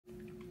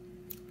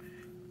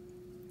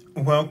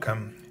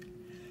Welcome.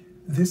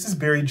 This is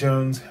Barry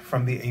Jones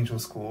from the Angel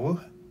School,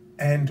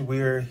 and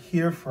we're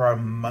here for our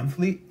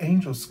monthly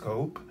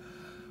Angelscope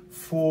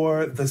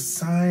for the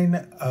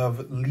sign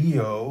of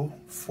Leo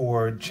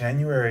for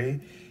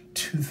January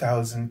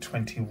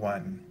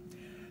 2021.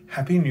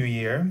 Happy New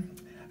Year.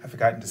 I've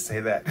forgotten to say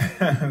that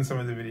in some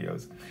of the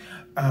videos.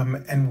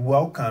 And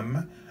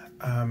welcome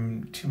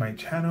to my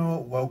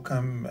channel.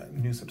 Welcome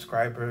new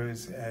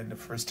subscribers and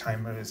first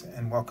timers,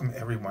 and welcome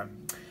everyone.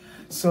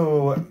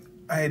 So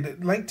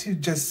I'd like to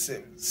just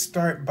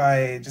start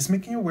by just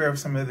making you aware of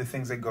some of the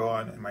things that go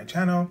on in my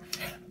channel.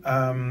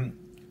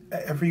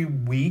 Every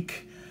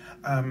week,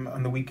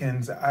 on the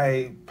weekends,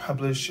 I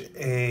publish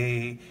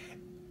a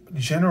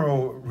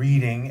general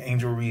reading,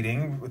 angel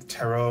reading with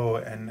tarot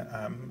and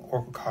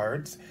oracle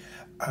cards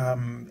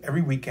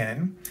every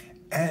weekend.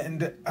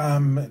 And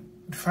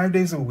 5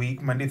 days a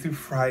week, Monday through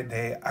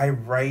Friday, I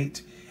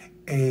write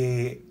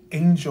a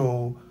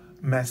angel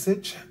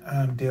message,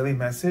 daily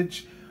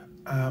message,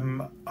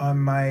 on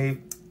my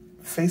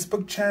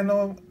Facebook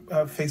channel,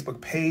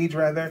 Facebook page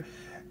rather,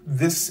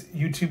 this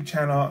YouTube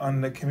channel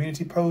on the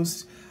community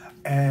post,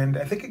 and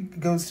I think it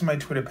goes to my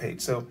Twitter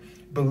page. So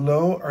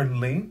below are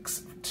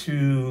links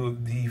to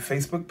the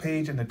Facebook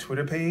page and the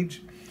Twitter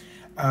page,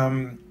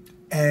 and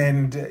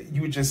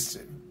you would just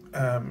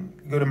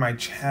go to my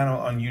channel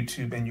on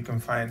YouTube and you can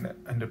find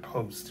under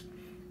post.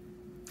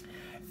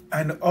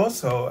 And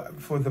also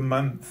for the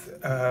month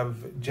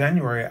of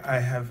January, I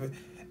have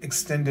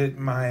extended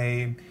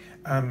my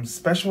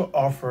special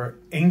offer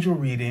angel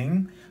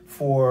reading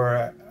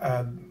for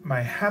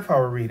my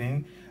half-hour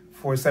reading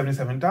for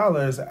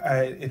 $77.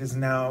 It is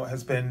now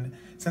has been,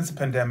 since the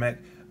pandemic,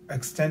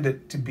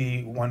 extended to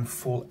be 1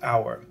 full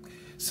hour.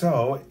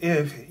 So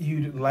if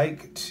you'd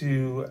like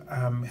to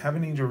have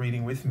an angel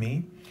reading with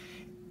me,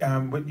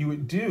 what you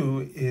would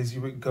do is you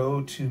would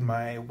go to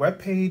my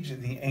webpage,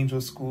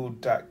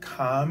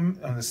 theangelschool.com,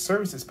 on the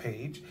services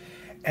page,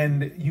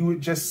 and you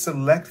would just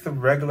select the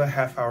regular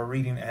half-hour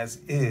reading as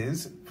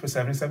is for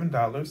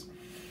 $77.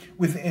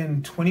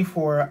 Within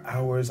 24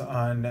 hours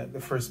on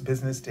the first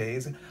business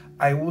days,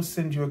 I will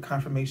send you a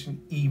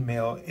confirmation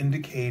email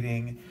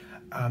indicating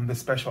the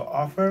special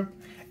offer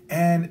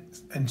and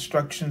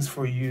instructions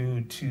for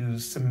you to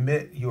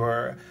submit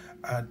your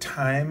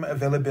time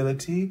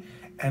availability.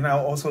 And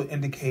I'll also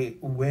indicate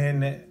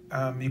when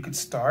you could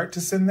start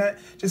to send that.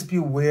 Just be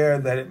aware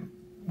that it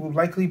will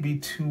likely be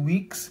 2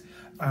 weeks,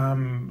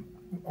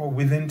 or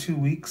within 2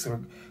 weeks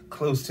or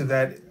close to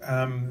that,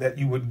 that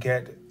you would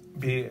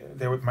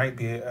might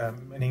be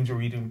an angel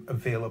reading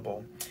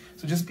available.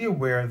 So just be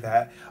aware of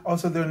that.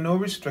 Also, there are no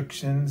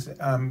restrictions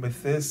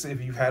with this.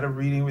 If you've had a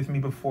reading with me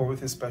before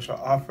with this special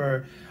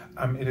offer,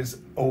 it is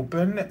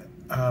open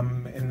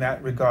in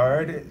that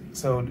regard,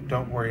 so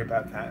don't worry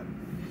about that.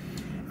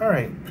 All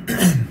right,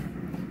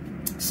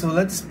 so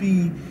let's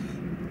begin,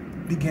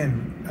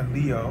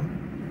 Leo,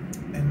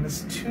 and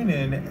let's tune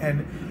in.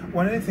 And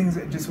one of the things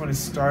I just want to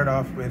start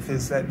off with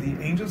is that the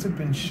angels have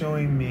been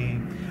showing me,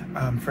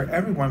 for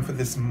everyone for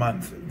this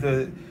month,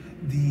 the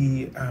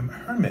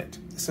Hermit.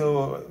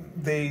 So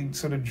they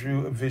sort of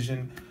drew a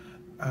vision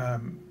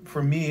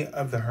for me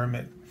of the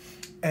Hermit.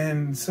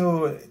 And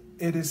so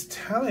it is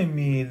telling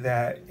me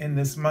that in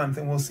this month,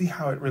 and we'll see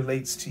how it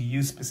relates to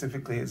you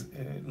specifically as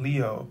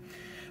Leo,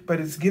 but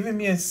it's given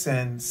me a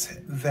sense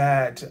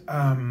that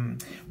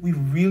we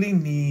really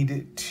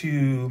need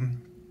to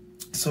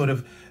sort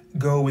of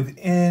go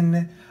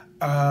within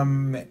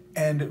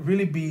and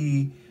really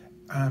be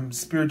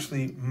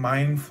spiritually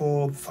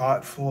mindful,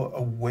 thoughtful,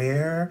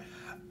 aware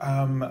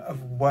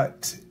of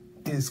what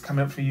is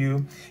coming up for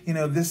you. You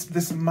know,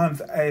 this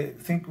month, I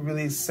think,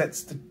 really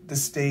sets the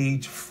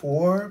stage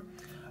for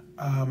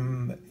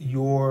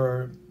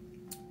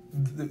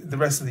the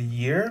rest of the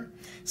year.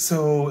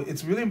 So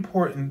it's really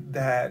important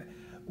that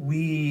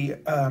we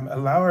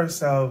allow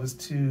ourselves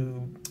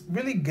to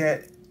really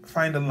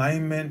find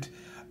alignment,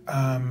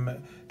 to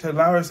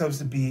allow ourselves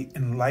to be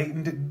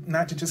enlightened,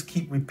 not to just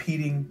keep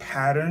repeating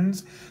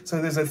patterns.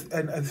 So there's a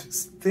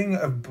thing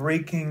of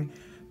breaking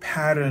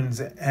patterns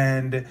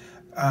and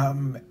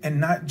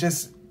not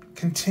just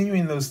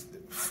continuing those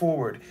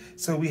forward.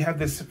 So we have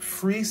this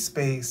free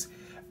space.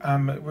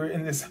 We're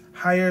in this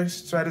higher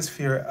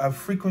stratosphere of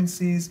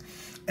frequencies,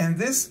 and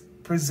this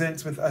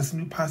presents with us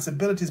new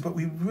possibilities, but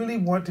we really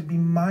want to be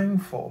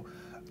mindful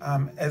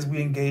as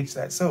we engage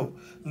that. So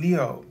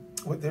Leo,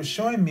 what they're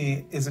showing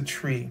me is a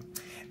tree,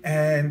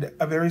 and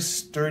a very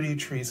sturdy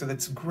tree. So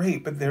that's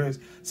great, but there is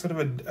sort of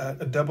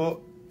a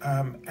double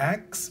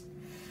axe,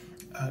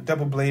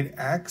 double blade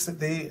axe that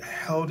they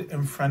held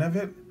in front of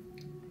it.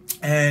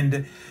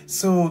 And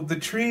so the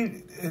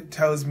tree, it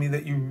tells me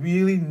that you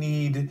really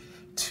need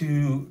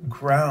to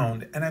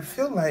ground. And I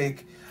feel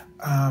like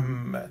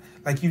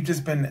you've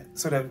just been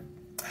sort of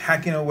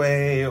hacking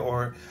away,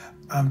 or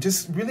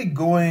just really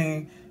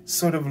going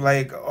sort of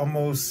like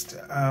almost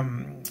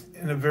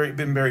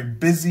been very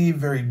busy,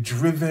 very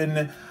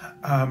driven,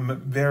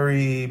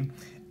 very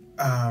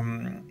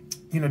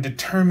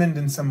determined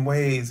in some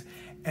ways,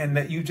 and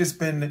that you've just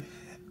been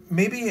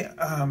maybe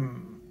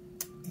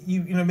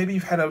maybe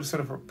you've had a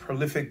sort of a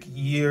prolific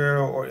year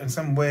or in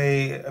some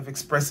way of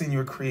expressing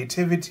your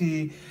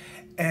creativity,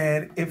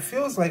 and it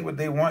feels like what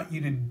they want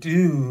you to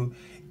do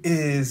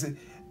is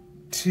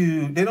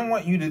they don't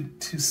want you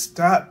to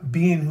stop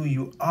being who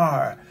you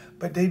are,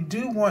 but they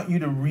do want you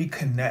to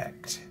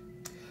reconnect,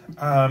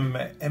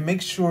 and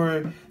make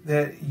sure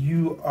that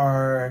you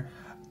are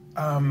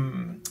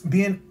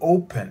being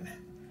open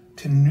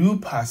to new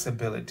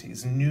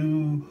possibilities,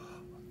 new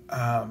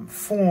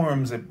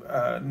forms,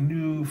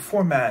 new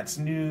formats,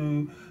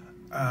 new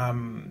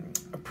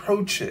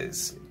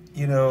approaches,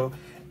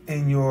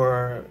 in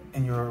your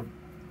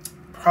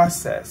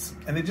process.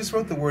 And they just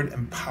wrote the word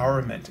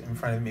empowerment in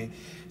front of me.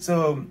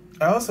 So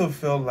I also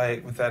feel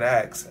like with that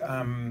X,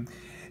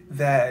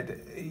 that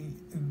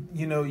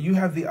you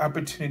have the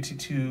opportunity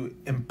to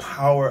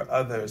empower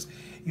others.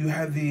 You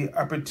have the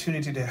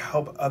opportunity to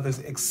help others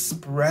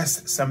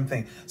express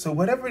something. So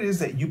whatever it is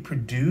that you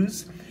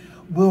produce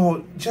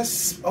will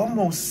just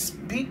almost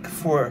speak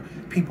for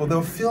people.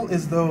 They'll feel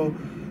as though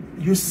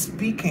you're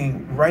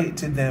speaking right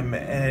to them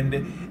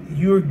and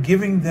you're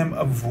giving them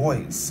a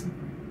voice,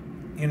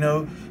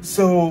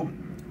 So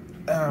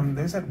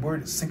there's that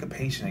word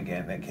syncopation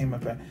again that came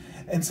up.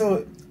 And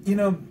so,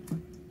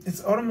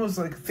 it's almost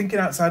like thinking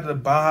outside of the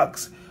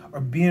box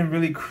or being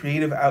really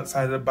creative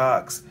outside of the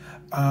box.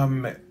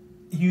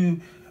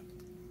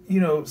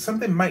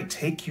 Something might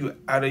take you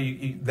out of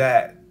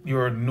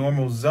your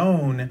normal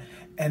zone,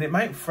 and it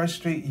might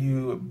frustrate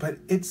you, but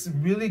it's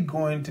really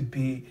going to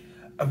be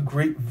of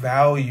great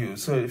value.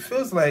 So it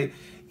feels like,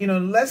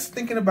 less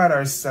thinking about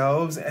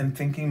ourselves and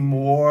thinking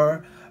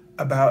more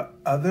about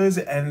others,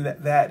 and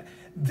that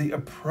the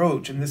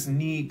approach and this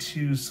need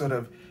to sort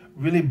of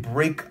really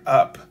break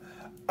up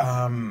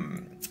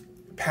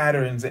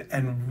patterns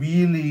and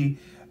really,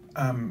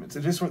 so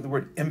just wrote the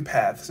word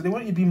empath. So they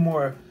want you to be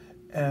more,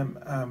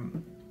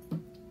 I'm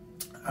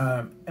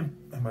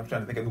trying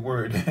to think of the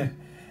word,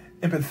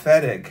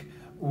 empathetic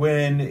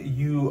when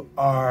you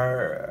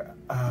are,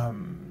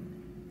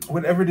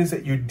 whatever it is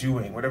that you're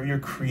doing, whatever you're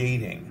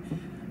creating.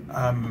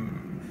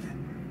 And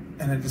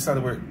I just saw the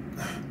word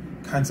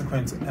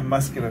consequence and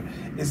muscular.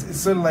 It's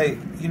sort of like,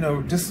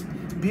 just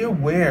be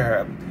aware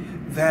of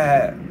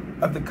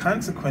the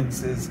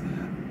consequences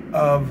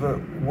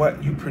of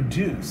what you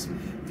produce.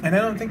 And I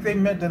don't think they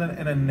meant that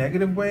in a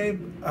negative way.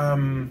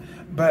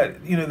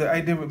 But, the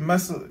idea with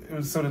muscle, it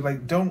was sort of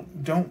like,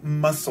 don't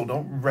muscle,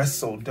 don't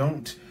wrestle,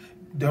 don't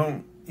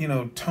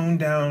tone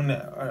down,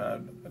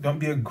 don't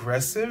be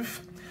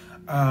aggressive.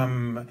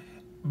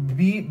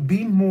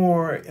 Be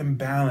more in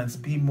balance,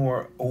 be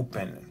more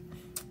open.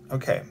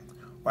 Okay,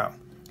 wow.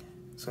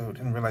 So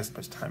didn't realize how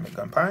much time had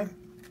gone by.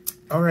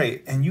 All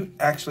right, and you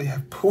actually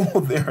have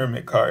pulled the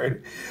Hermit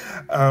card.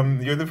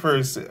 You're the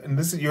first, and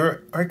this is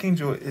your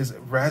Archangel is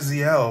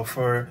Radleigh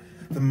for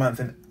the month.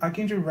 And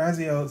Archangel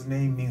Radleigh's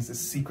name means the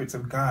secrets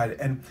of God.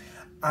 And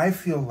I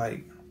feel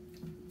like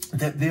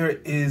that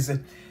there's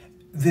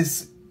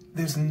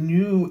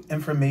new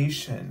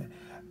information,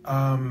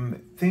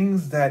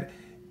 things that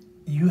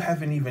you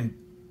haven't even,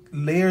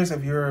 layers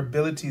of your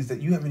abilities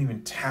that you haven't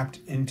even tapped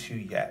into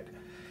yet,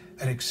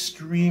 that are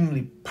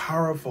extremely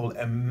powerful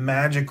and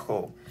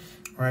magical,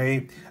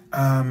 right?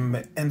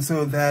 And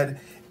so that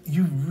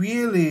you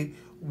really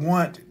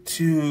want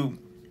to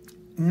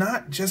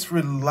not just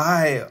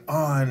rely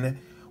on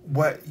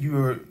what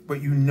you're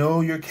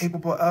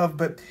capable of,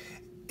 but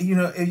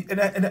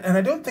and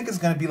I don't think it's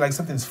going to be like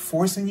something's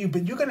forcing you,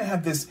 but you're going to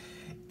have this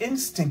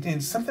instinct,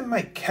 and something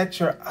might catch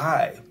your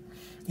eye,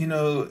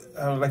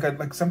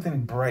 like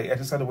something bright. I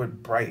just saw the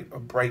word bright or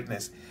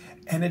brightness,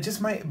 and it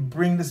just might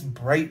bring this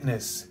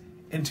brightness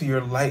into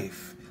your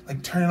life,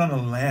 like turning on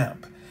a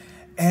lamp.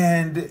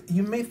 And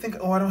you may think,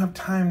 oh, I don't have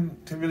time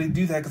to really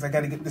do that because I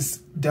got to get this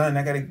done.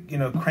 I got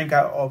to, crank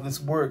out all this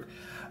work.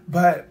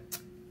 But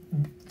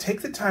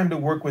take the time to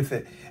work with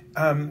it.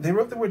 They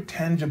wrote the word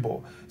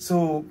tangible.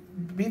 So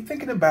be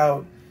thinking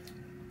about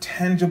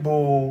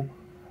tangible,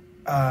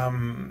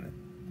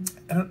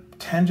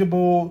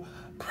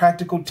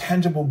 practical,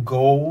 tangible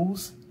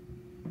goals.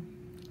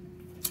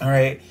 All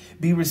right.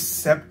 Be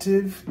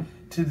receptive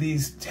to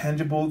these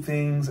tangible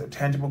things,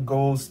 tangible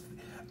goals,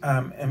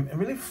 and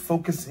really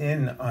focus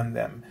in on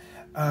them.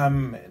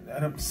 I'm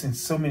seeing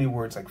so many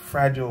words like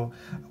fragile.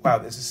 Wow,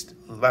 there's just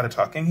a lot of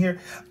talking here.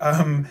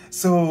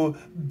 So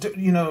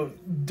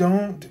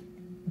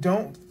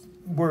don't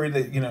worry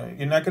that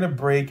you're not going to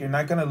break. You're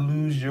not going to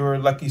lose your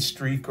lucky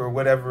streak or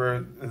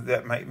whatever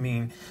that might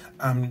mean.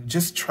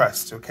 Just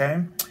trust,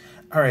 okay?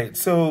 All right.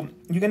 So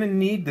you're going to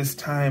need this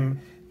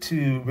time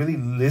to really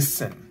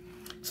listen.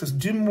 So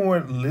do more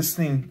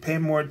listening, pay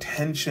more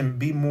attention,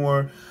 be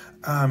more,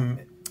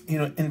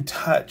 in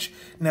touch.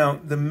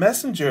 Now, the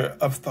messenger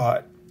of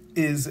thought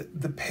is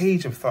the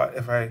page of thought,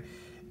 if I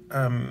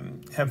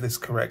have this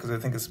correct, because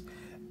I think it's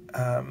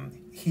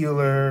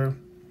healer,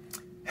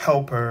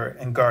 helper,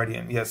 and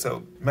guardian. Yeah,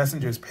 so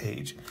messenger's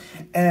page.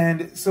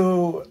 And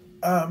so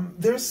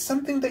there's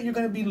something that you're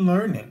going to be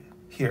learning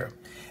here.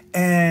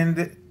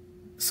 And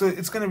so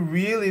it's going to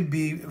really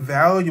be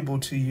valuable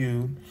to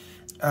you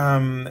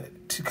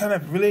to kind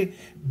of really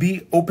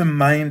be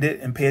open-minded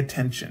and pay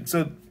attention.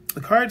 So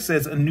the card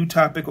says a new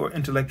topic or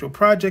intellectual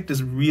project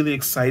is really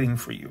exciting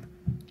for you.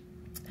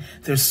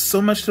 There's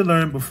so much to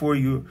learn before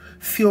you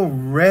feel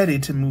ready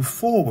to move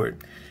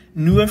forward.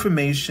 New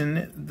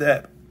information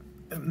that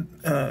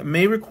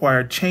may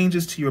require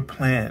changes to your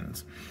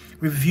plans.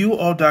 Review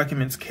all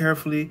documents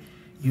carefully.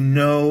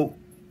 Will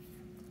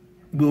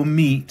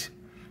meet,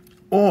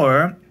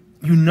 or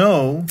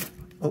oh,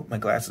 my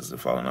glasses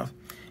have fallen off.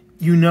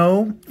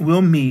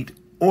 Will meet,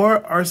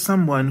 or are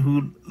someone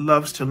who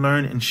loves to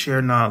learn and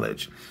share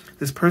knowledge.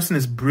 This person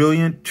is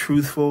brilliant,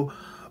 truthful,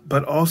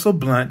 but also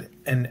blunt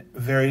and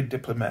very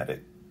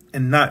diplomatic,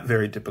 and not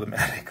very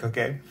diplomatic,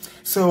 okay?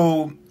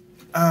 So,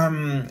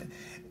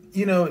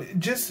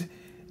 just,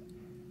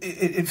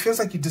 it feels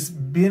like you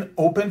just being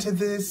open to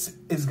this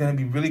is going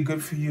to be really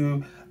good for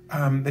you.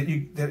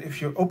 That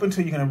if you're open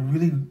to it, you're going to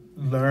really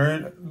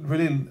learn,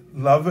 really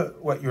love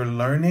what you're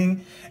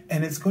learning,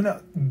 and it's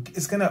gonna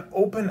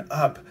open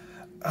up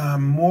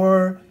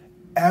more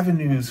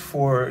avenues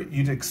for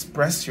you to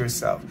express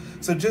yourself.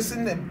 So just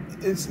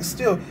it's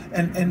still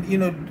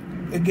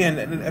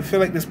again, I feel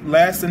like this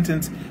last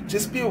sentence,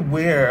 just be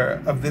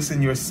aware of this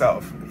in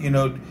yourself.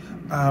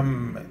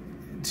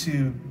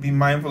 To be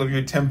mindful of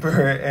your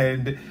temper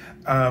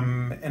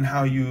and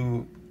how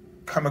you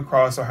come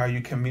across or how you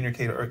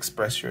communicate or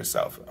express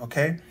yourself,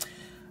 okay?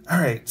 All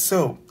right,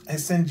 so I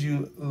send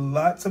you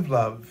lots of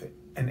love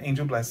and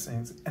angel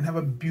blessings, and have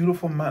a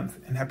beautiful month,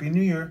 and Happy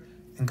New Year,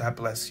 and God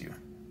bless you.